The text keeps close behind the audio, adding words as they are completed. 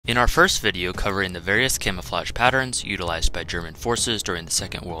In our first video covering the various camouflage patterns utilized by German forces during the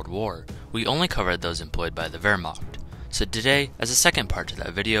Second World War, we only covered those employed by the Wehrmacht. So today, as a second part to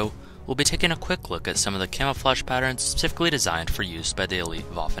that video, we'll be taking a quick look at some of the camouflage patterns specifically designed for use by the elite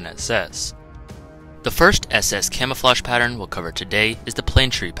Waffen SS. The first SS camouflage pattern we'll cover today is the plane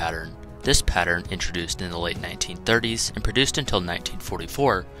tree pattern. This pattern, introduced in the late 1930s and produced until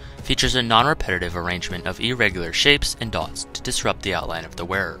 1944, features a non-repetitive arrangement of irregular shapes and dots to disrupt the outline of the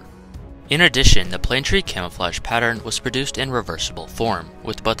wearer. In addition, the plane tree camouflage pattern was produced in reversible form,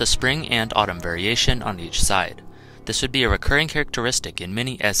 with both a spring and autumn variation on each side. This would be a recurring characteristic in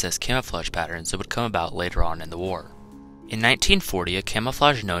many SS camouflage patterns that would come about later on in the war. In 1940, a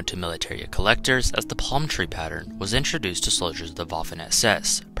camouflage known to militaria collectors as the palm tree pattern was introduced to soldiers of the Waffen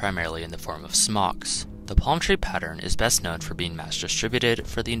SS, primarily in the form of smocks. The palm tree pattern is best known for being mass distributed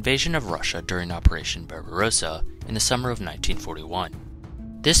for the invasion of Russia during Operation Barbarossa in the summer of 1941.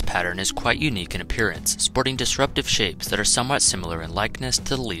 This pattern is quite unique in appearance, sporting disruptive shapes that are somewhat similar in likeness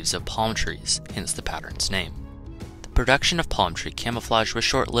to the leaves of palm trees, hence the pattern's name. The production of palm tree camouflage was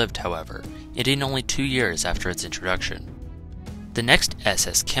short-lived, however, ending only 2 years after its introduction. The next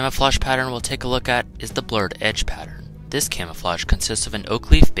SS camouflage pattern we'll take a look at is the blurred edge pattern. This camouflage consists of an oak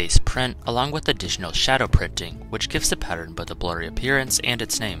leaf base print along with additional shadow printing, which gives the pattern both a blurry appearance and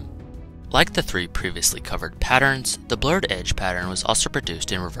its name. Like the three previously covered patterns, the blurred edge pattern was also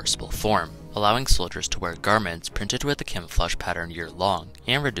produced in reversible form, allowing soldiers to wear garments printed with the camouflage pattern year-long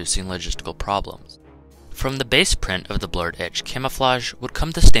and reducing logistical problems. From the base print of the blurred edge camouflage would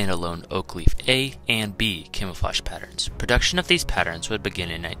come the standalone oak leaf A and B camouflage patterns. Production of these patterns would begin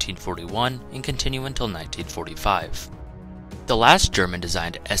in 1941 and continue until 1945. The last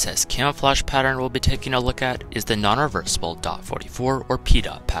German-designed SS camouflage pattern we'll be taking a look at is the non-reversible dot 44 or P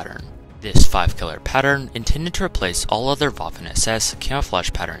dot pattern. This 5-color pattern, intended to replace all other Waffen SS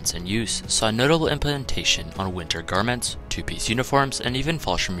camouflage patterns in use, saw notable implementation on winter garments, two-piece uniforms, and even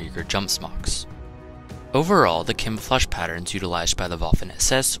Fallschirmjäger jump smocks. Overall, the camouflage patterns utilized by the Waffen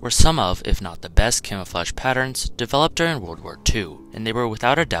SS were some of, if not the best camouflage patterns developed during World War II, and they were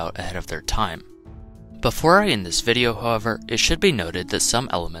without a doubt ahead of their time. Before I end this video, however, it should be noted that some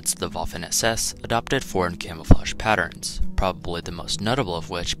elements of the Waffen SS adopted foreign camouflage patterns, probably the most notable of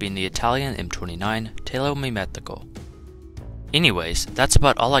which being the Italian M29 Telo Mimetico. Anyways, that's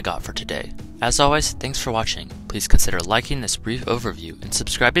about all I got for today. As always, thanks for watching. Please consider liking this brief overview and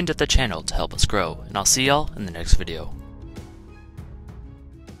subscribing to the channel to help us grow, and I'll see y'all in the next video.